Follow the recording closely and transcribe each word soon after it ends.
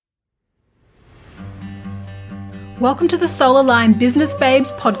Welcome to the Soul Aligned Business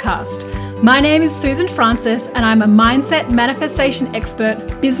Babes podcast. My name is Susan Francis and I'm a mindset manifestation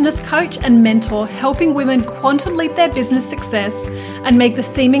expert, business coach and mentor helping women quantum leap their business success and make the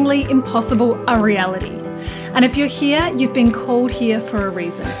seemingly impossible a reality. And if you're here, you've been called here for a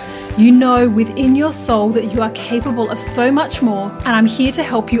reason. You know within your soul that you are capable of so much more, and I'm here to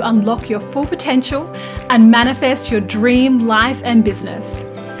help you unlock your full potential and manifest your dream life and business.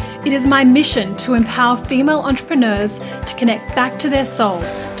 It is my mission to empower female entrepreneurs to connect back to their soul,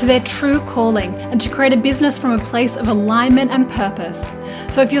 to their true calling, and to create a business from a place of alignment and purpose.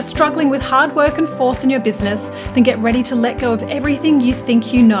 So if you're struggling with hard work and force in your business, then get ready to let go of everything you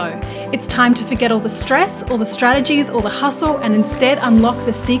think you know. It's time to forget all the stress, all the strategies, all the hustle, and instead unlock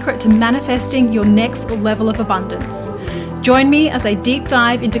the secret to manifesting your next level of abundance. Join me as I deep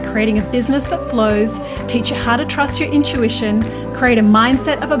dive into creating a business that flows, teach you how to trust your intuition, create a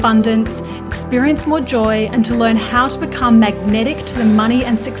mindset of abundance, experience more joy, and to learn how to become magnetic to the money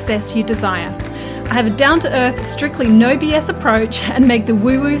and success you desire. I have a down-to-earth, strictly no BS approach and make the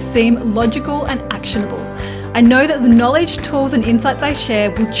woo-woo seem logical and actionable. I know that the knowledge, tools, and insights I share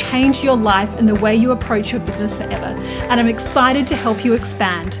will change your life and the way you approach your business forever. And I'm excited to help you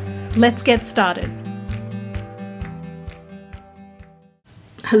expand. Let's get started.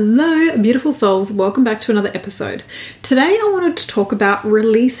 Hello, beautiful souls. Welcome back to another episode. Today, I wanted to talk about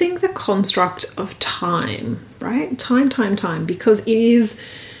releasing the construct of time, right? Time, because it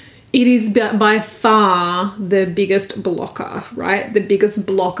is by far the biggest blocker, right? The biggest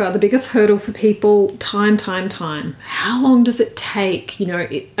blocker, the biggest hurdle for people, time. How long does it take?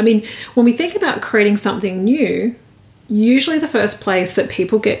 When we think about creating something new, usually the first place that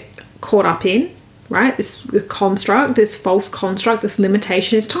people get caught up in, right? This construct, this false construct, this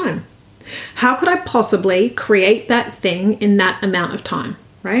limitation is time. How could I possibly create that thing in that amount of time,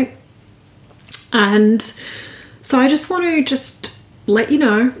 right? And so I just want to let you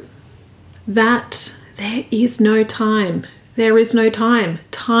know that there is no time. There is no time.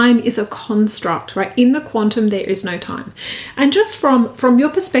 Time is a construct, right? In the quantum, there is no time. And just from your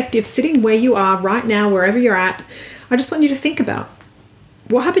perspective, sitting where you are right now, wherever you're at, I just want you to think about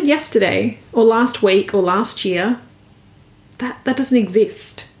what happened yesterday or last week or last year. That doesn't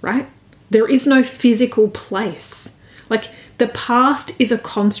exist, right? There is no physical place. Like the past is a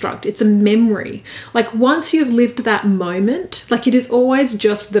construct. It's a memory. Like once you've lived that moment, like it is always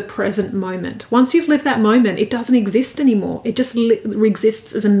just the present moment. Once you've lived that moment, it doesn't exist anymore. It just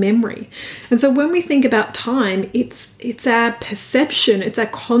exists as a memory. And so when we think about time, it's our perception. It's a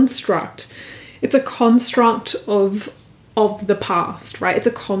construct. It's a construct of the past, right? It's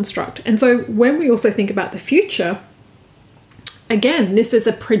a construct. And so when we also think about the future, again, this is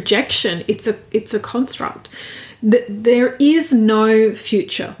a projection. It's a construct. There is no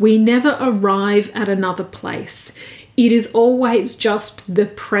future. We never arrive at another place. It is always just the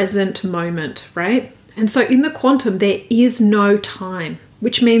present moment, right? And so in the quantum, there is no time,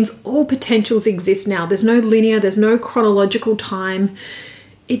 which means all potentials exist now. There's no linear, there's no chronological time.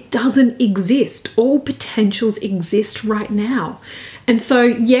 It doesn't exist. All potentials exist right now. And so,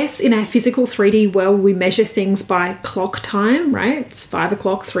 yes, in our physical 3D world, we measure things by clock time, right? It's 5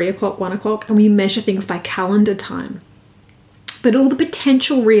 o'clock, 3 o'clock, 1 o'clock, and we measure things by calendar time. But all the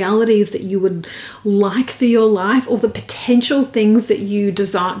potential realities that you would like for your life, all the potential things that you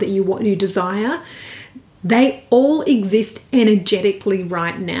desire, they all exist energetically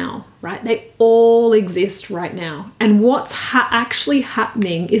right now, right? They all exist right now. And what's actually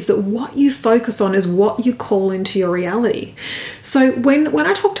happening is that what you focus on is what you call into your reality. So when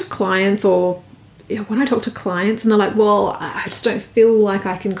I talk to clients and they're like, well, I just don't feel like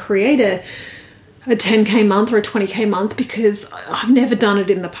I can create a 10K month or a 20K month because I've never done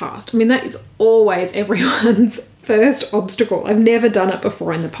it in the past. I mean, that is always everyone's first obstacle. I've never done it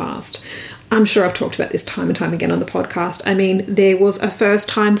before in the past. I'm sure I've talked about this time and time again on the podcast. I mean, there was a first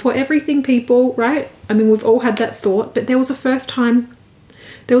time for everything, people, right? I mean, we've all had that thought, but there was a first time.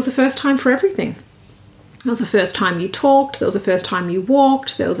 There was a first time for everything. There was a first time you talked. There was a first time you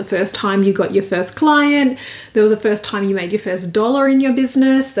walked. There was a first time you got your first client. There was a first time you made your first dollar in your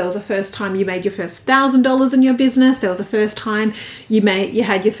business. There was a first time you made your first $1,000 in your business. There was a first time you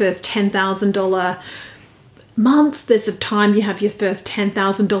had your first $10,000 month. There's a time you have your first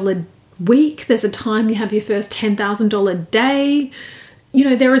 $10,000 week. There's a time you have your first $10,000 day. You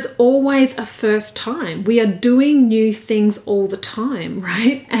know, there is always a first time. We are doing new things all the time,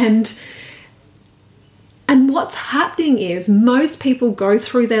 right? And what's happening is most people go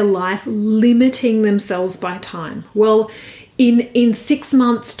through their life limiting themselves by time. Well, in 6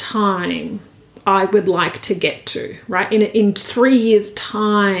 months' time, I would like to get to, right? In 3 years'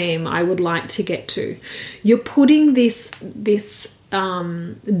 time, I would like to get to. You're putting this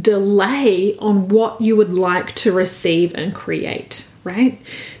delay on what you would like to receive and create, right?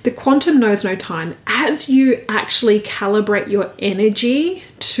 The quantum knows no time. As you actually calibrate your energy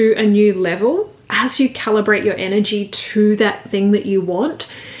to a new level, as you calibrate your energy to that thing that you want,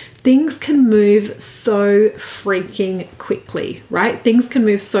 things can move so freaking quickly, right? Things can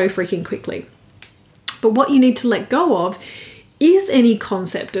move so freaking quickly. But what you need to let go of is any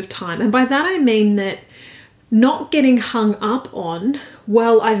concept of time. And by that I mean that not getting hung up on,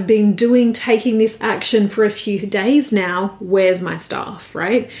 well, I've been taking this action for a few days now, where's my stuff,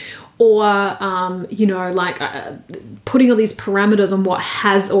 right? Or, putting all these parameters on what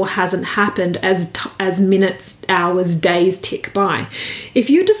has or hasn't happened as minutes, hours, days tick by. If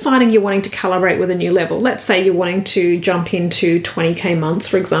you're deciding you're wanting to calibrate with a new level, let's say you're wanting to jump into 20K months,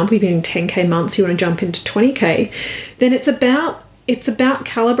 for example, you've been in 10K months, you want to jump into 20K, then it's about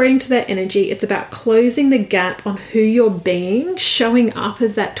calibrating to that energy. It's about closing the gap on who you're being, showing up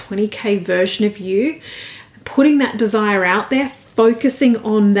as that 20K version of you, putting that desire out there, focusing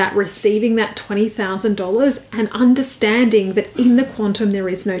on that, receiving that $20,000 and understanding that in the quantum there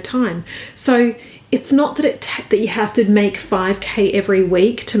is no time. So it's not that you have to make 5K every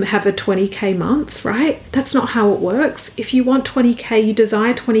week to have a 20K month, right? That's not how it works. If you want 20K, you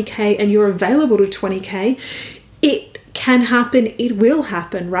desire 20K and you're available to 20K, it can happen, it will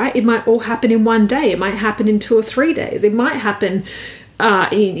happen, right? It might all happen in one day. It might happen in 2 or 3 days. It might happen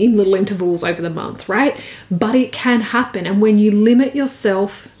in little intervals over the month, right? But it can happen. And when you limit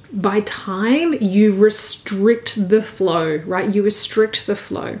yourself by time, you restrict the flow, right? You restrict the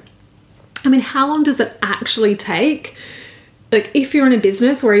flow. I mean, how long does it actually take? Like if you're in a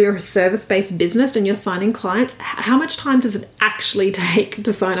business or you're a service-based business and you're signing clients, how much time does it actually take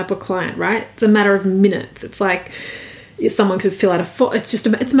to sign up a client, right? It's a matter of minutes. It's like someone could fill out it's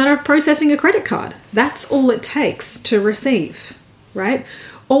a matter of processing a credit card. That's all it takes to receive, right?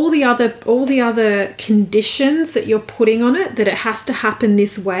 All the other conditions that you're putting on it, that it has to happen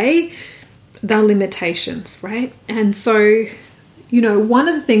this way, they're limitations, right? And so, one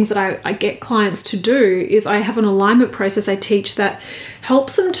of the things that I get clients to do is I have an alignment process I teach that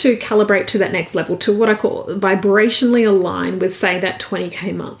helps them to calibrate to that next level, to what I call vibrationally align with, say, that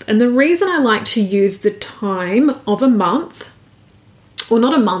 20K month. And the reason I like to use the time of a month, or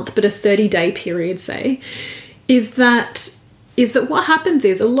not a month, but a 30-day period, say, is that what happens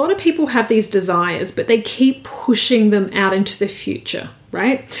is a lot of people have these desires, but they keep pushing them out into the future,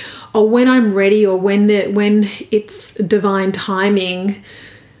 right? Or when I'm ready, or when it's divine timing,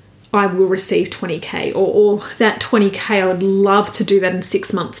 I will receive 20K, or that 20K, I would love to do that in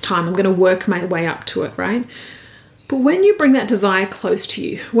 6 months' time. I'm going to work my way up to it, right? But when you bring that desire close to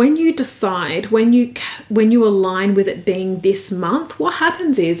you, when you decide, when you align with it being this month, what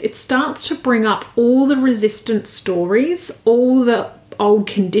happens is it starts to bring up all the resistant stories, all the old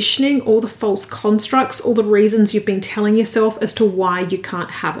conditioning, all the false constructs, all the reasons you've been telling yourself as to why you can't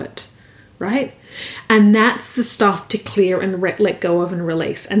have it, right? And that's the stuff to clear and let go of and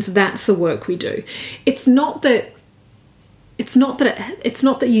release. And so that's the work we do. It's not that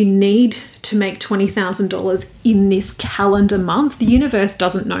you need to make $20,000 in this calendar month. The universe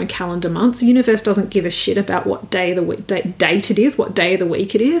doesn't know calendar months. The universe doesn't give a shit about what date it is, what day of the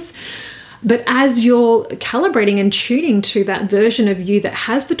week it is. But as you're calibrating and tuning to that version of you that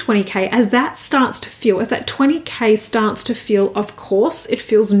has the 20K, as that 20K starts to feel, of course, it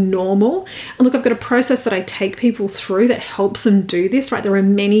feels normal. And look, I've got a process that I take people through that helps them do this, right? There are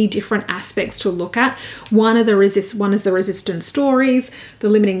many different aspects to look at. One is the resistant stories, the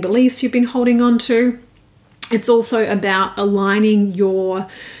limiting beliefs you've been holding on to. It's also about aligning your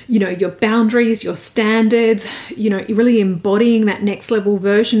boundaries, your standards, really embodying that next level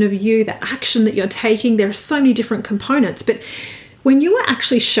version of you, the action that you're taking. There are so many different components. But when you are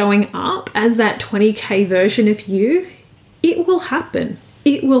actually showing up as that 20K version of you, it will happen.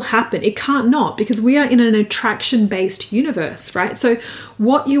 It will happen. It can't not, because we are in an attraction-based universe, right? So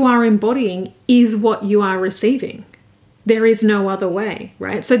what you are embodying is what you are receiving. There is no other way,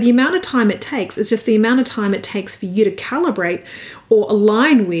 right? So the amount of time it takes is just the amount of time it takes for you to calibrate or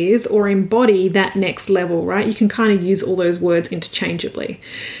align with or embody that next level, right? You can kind of use all those words interchangeably.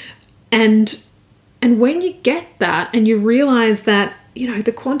 And when you get that and you realize that,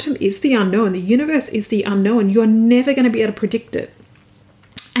 the quantum is the unknown, the universe is the unknown, you're never going to be able to predict it.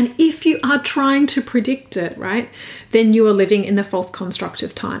 And if you are trying to predict it, right, then you are living in the false construct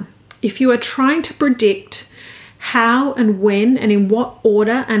of time. If you are trying to predict how and when and in what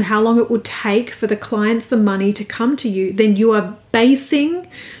order and how long it will take for the clients, the money to come to you, then you are basing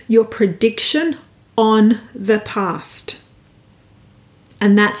your prediction on the past.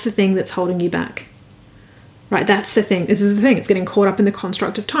 And that's the thing that's holding you back. Right, that's the thing. This is the thing. It's getting caught up in the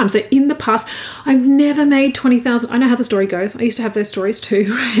construct of time. So in the past, I've never made 20,000. I know how the story goes. I used to have those stories too,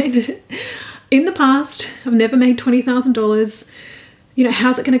 right? In the past, I've never made $20,000. You know,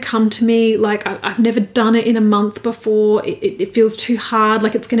 how's it going to come to me? Like, I've never done it in a month before. It feels too hard.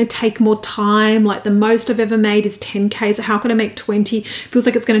 Like, it's going to take more time. Like, the most I've ever made is 10K. So how can I make 20? Feels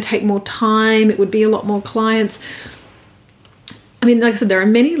like it's going to take more time. It would be a lot more clients. I mean, like I said, there are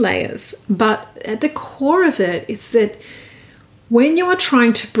many layers, but at the core of it, it's that when you are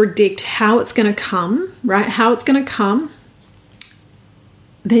trying to predict how it's going to come, right, how it's going to come,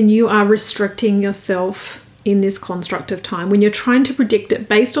 then you are restricting yourself in this construct of time. When you're trying to predict it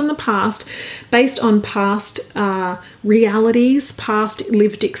based on the past, based on past realities, past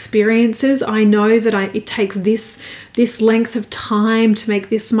lived experiences, I know that it takes this length of time to make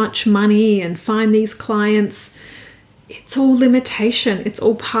this much money and sign these clients. It's all limitation. It's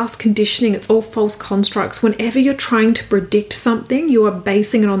all past conditioning. It's all false constructs. Whenever you're trying to predict something, you are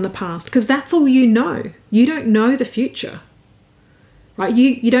basing it on the past because that's all you know. You don't know the future, right?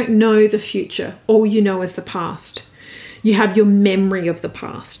 You don't know the future. All you know is the past. You have your memory of the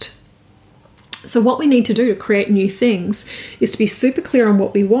past. So what we need to do to create new things is to be super clear on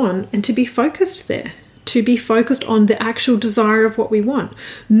what we want and to be focused there. To be focused on the actual desire of what we want,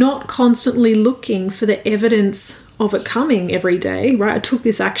 not constantly looking for the evidence of it coming every day, right? I took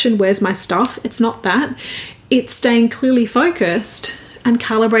this action, where's my stuff? It's not that. It's staying clearly focused and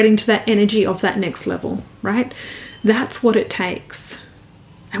calibrating to that energy of that next level, right? That's what it takes.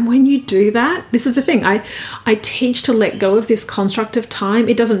 And when you do that, this is the thing, I teach to let go of this construct of time.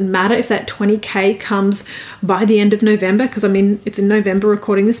 It doesn't matter if that 20K comes by the end of November, because it's in November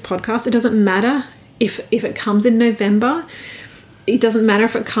recording this podcast. It doesn't matter if it comes in November. It doesn't matter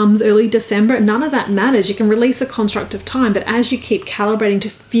if it comes early December. None of that matters. You can release the construct of time, but as you keep calibrating to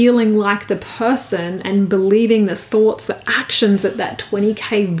feeling like the person and believing the thoughts, the actions that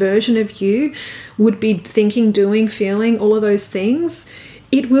 20K version of you would be thinking, doing, feeling, all of those things,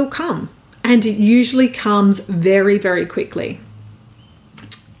 it will come. And it usually comes very, very quickly.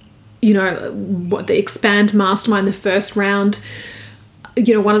 You know, what the Expand Mastermind, the first round,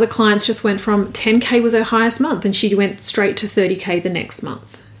 you know, one of the clients just went from 10K was her highest month and she went straight to 30K the next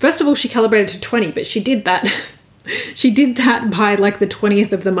month. First of all, she calibrated to 20, but she did that. She did that by like the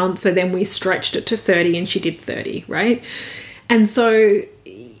 20th of the month. So then we stretched it to 30 and she did 30, right? And so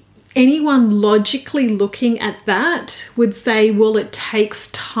anyone logically looking at that would say, well, it takes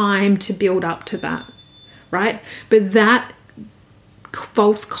time to build up to that, right? But that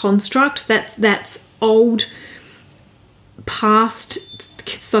false construct, that's old, past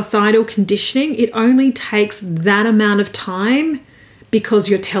societal conditioning. It only takes that amount of time because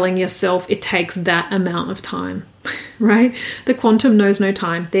you're telling yourself it takes that amount of time, right? The quantum knows no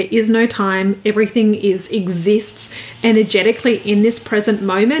time. There is no time. Everything exists energetically in this present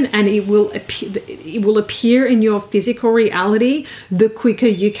moment, and it will appear in your physical reality the quicker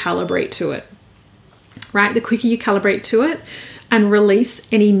you calibrate to it, right? The quicker you calibrate to it and release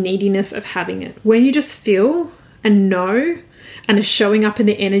any neediness of having it. When you just feel and know and is showing up in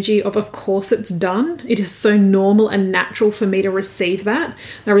the energy of course it's done. It is so normal and natural for me to receive that.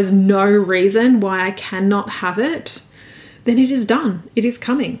 There is no reason why I cannot have it. Then it is done. It is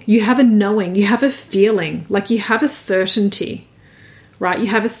coming. You have a knowing. You have a feeling. Like you have a certainty, right? You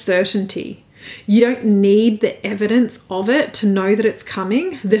have a certainty. You don't need the evidence of it to know that it's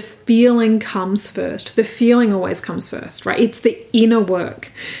coming. The feeling comes first. The feeling always comes first, right? It's the inner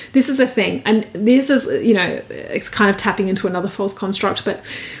work. This is a thing. And this is, you know, it's kind of tapping into another false construct, but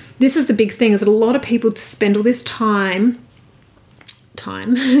this is the big thing is that a lot of people spend all this time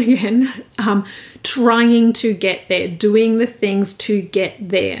again, trying to get there, doing the things to get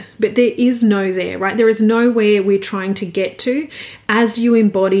there. But there is no there, right? There is nowhere we're trying to get to. As you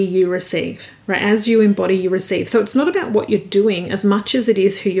embody, you receive, right? As you embody, you receive. So it's not about what you're doing as much as it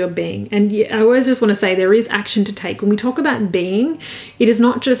is who you're being. And I always just want to say there is action to take. When we talk about being, it is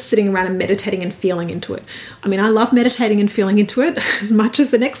not just sitting around and meditating and feeling into it. I mean, I love meditating and feeling into it as much as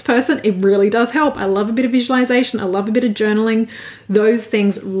the next person. It really does help. I love a bit of visualization. I love a bit of journaling. Those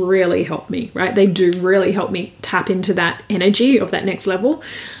things really help me, right? They do really help me tap into that energy of that next level,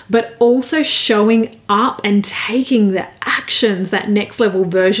 but also showing up and taking the actions that next level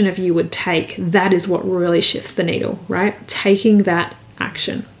version of you would take. That is what really shifts the needle, right? Taking that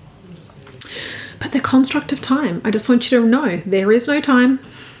action. But the construct of time, I just want you to know there is no time.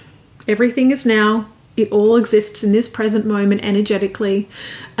 Everything is now. It all exists in this present moment energetically.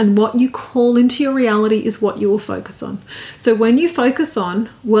 And what you call into your reality is what you will focus on. So when you focus on,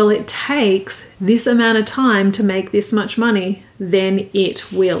 well, it takes this amount of time to make this much money, then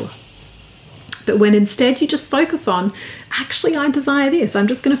it will. But when instead you just focus on, actually, I desire this. I'm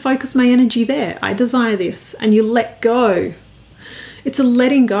just going to focus my energy there. I desire this. And you let go. It's a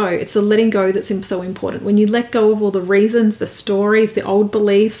letting go. It's the letting go that's so important. When you let go of all the reasons, the stories, the old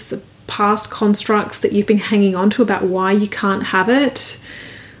beliefs, the past constructs that you've been hanging on to about why you can't have it,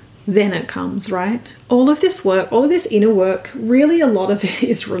 then it comes, right? All of this work, all of this inner work, really a lot of it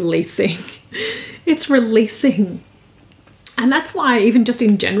is releasing. It's releasing. And that's why even just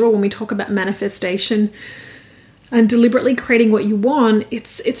in general, when we talk about manifestation and deliberately creating what you want,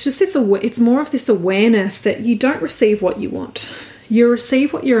 it's just this, it's more of this awareness that you don't receive what you want. You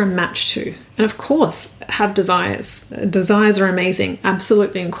receive what you're a match to. And of course, have desires. Desires are amazing,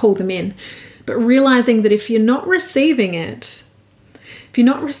 absolutely, and call them in. But realizing that if you're not receiving it,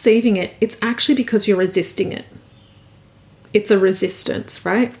 it's actually because you're resisting it. It's a resistance,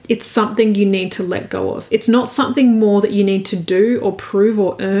 right? It's something you need to let go of. It's not something more that you need to do or prove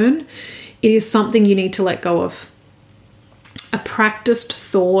or earn. It is something you need to let go of. A practiced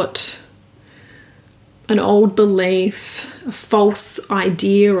thought, an old belief, a false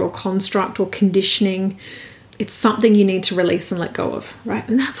idea or construct or conditioning. It's something you need to release and let go of, right?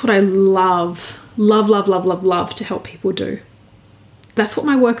 And that's what I love to help people do. That's what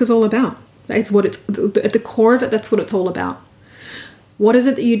my work is all about. It's what it's at the core of it. That's what it's all about. What is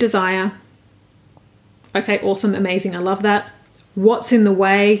it that you desire? Okay, awesome, amazing. I love that. What's in the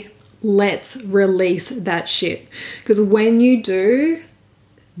way? Let's release that shit. Because when you do,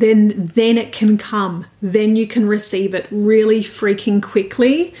 then it can come. Then you can receive it really freaking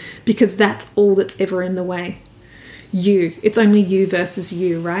quickly, because that's all that's ever in the way. You. It's only you versus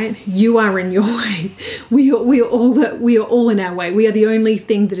you, right? You are in your way. We are all in our way. We are the only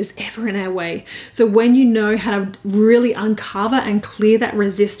thing that is ever in our way. So when you know how to really uncover and clear that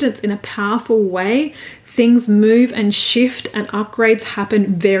resistance in a powerful way, things move and shift and upgrades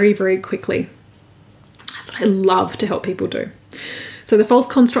happen very, very quickly. That's what I love to help people do. So the false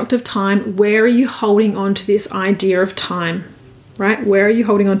construct of time, where are you holding on to this idea of time? Right? Where are you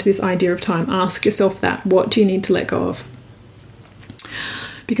holding on to this idea of time? Ask yourself that. What do you need to let go of?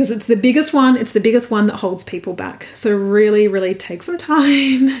 Because it's the biggest one. It's the biggest one that holds people back. So really, really take some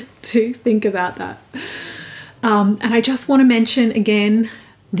time to think about that. And I just want to mention again,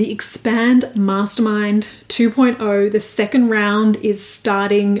 the Expand Mastermind 2.0, the second round is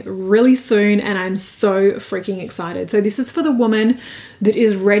starting really soon, and I'm so freaking excited. So this is for the woman that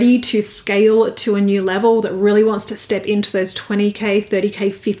is ready to scale to a new level, that really wants to step into those 20K, 30K,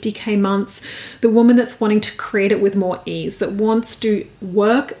 50K months, the woman that's wanting to create it with more ease, that wants to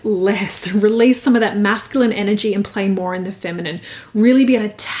work less, release some of that masculine energy and play more in the feminine, really be able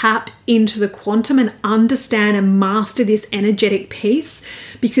to tap into the quantum and understand and master this energetic piece.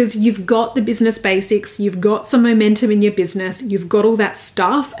 Because you've got the business basics, you've got some momentum in your business, you've got all that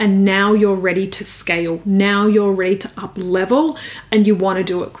stuff, and now you're ready to scale. Now you're ready to up level, and you want to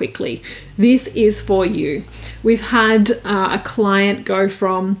do it quickly. This is for you. We've had a client go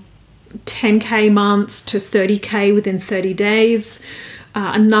from 10K months to 30K within 30 days.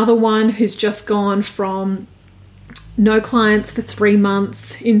 Another one who's just gone from no clients for 3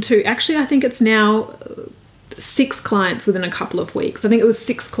 months into, actually, I think it's now 6 clients within a couple of weeks. I think it was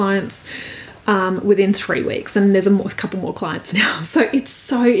 6 clients within 3 weeks, and there's a couple more clients now. So it's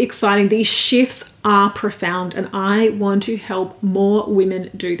so exciting. These shifts are profound, and I want to help more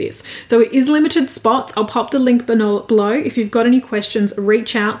women do this. So it is limited spots. I'll pop the link below. If you've got any questions,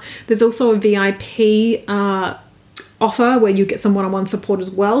 reach out. There's also a VIP offer where you get some one-on-one support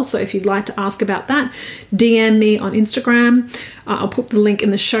as well. So if you'd like to ask about that, DM me on Instagram. I'll put the link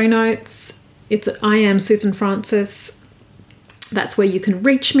in the show notes. It's at I am Susan Francis. That's where you can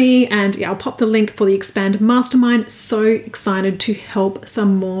reach me. And yeah, I'll pop the link for the Expand Mastermind. So excited to help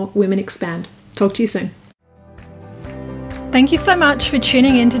some more women expand. Talk to you soon. Thank you so much for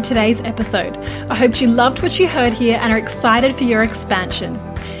tuning in to today's episode. I hope you loved what you heard here and are excited for your expansion.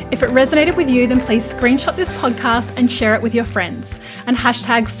 If it resonated with you, then please screenshot this podcast and share it with your friends, and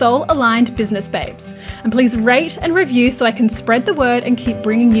hashtag Soul Aligned Business Babes. And please rate and review so I can spread the word and keep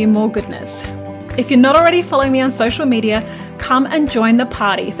bringing you more goodness. If you're not already following me on social media, come and join the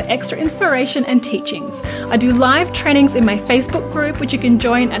party for extra inspiration and teachings. I do live trainings in my Facebook group, which you can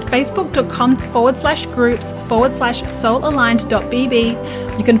join at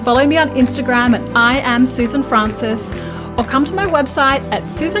facebook.com/groups/soulaligned.bb. You can follow me on Instagram at I am Susan Francis, or come to my website at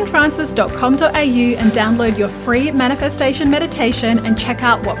susanfrancis.com.au and download your free manifestation meditation and check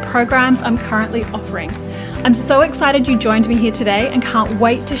out what programs I'm currently offering. I'm so excited you joined me here today and can't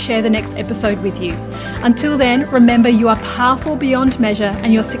wait to share the next episode with you. Until then, remember you are powerful beyond measure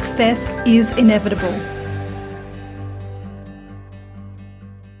and your success is inevitable.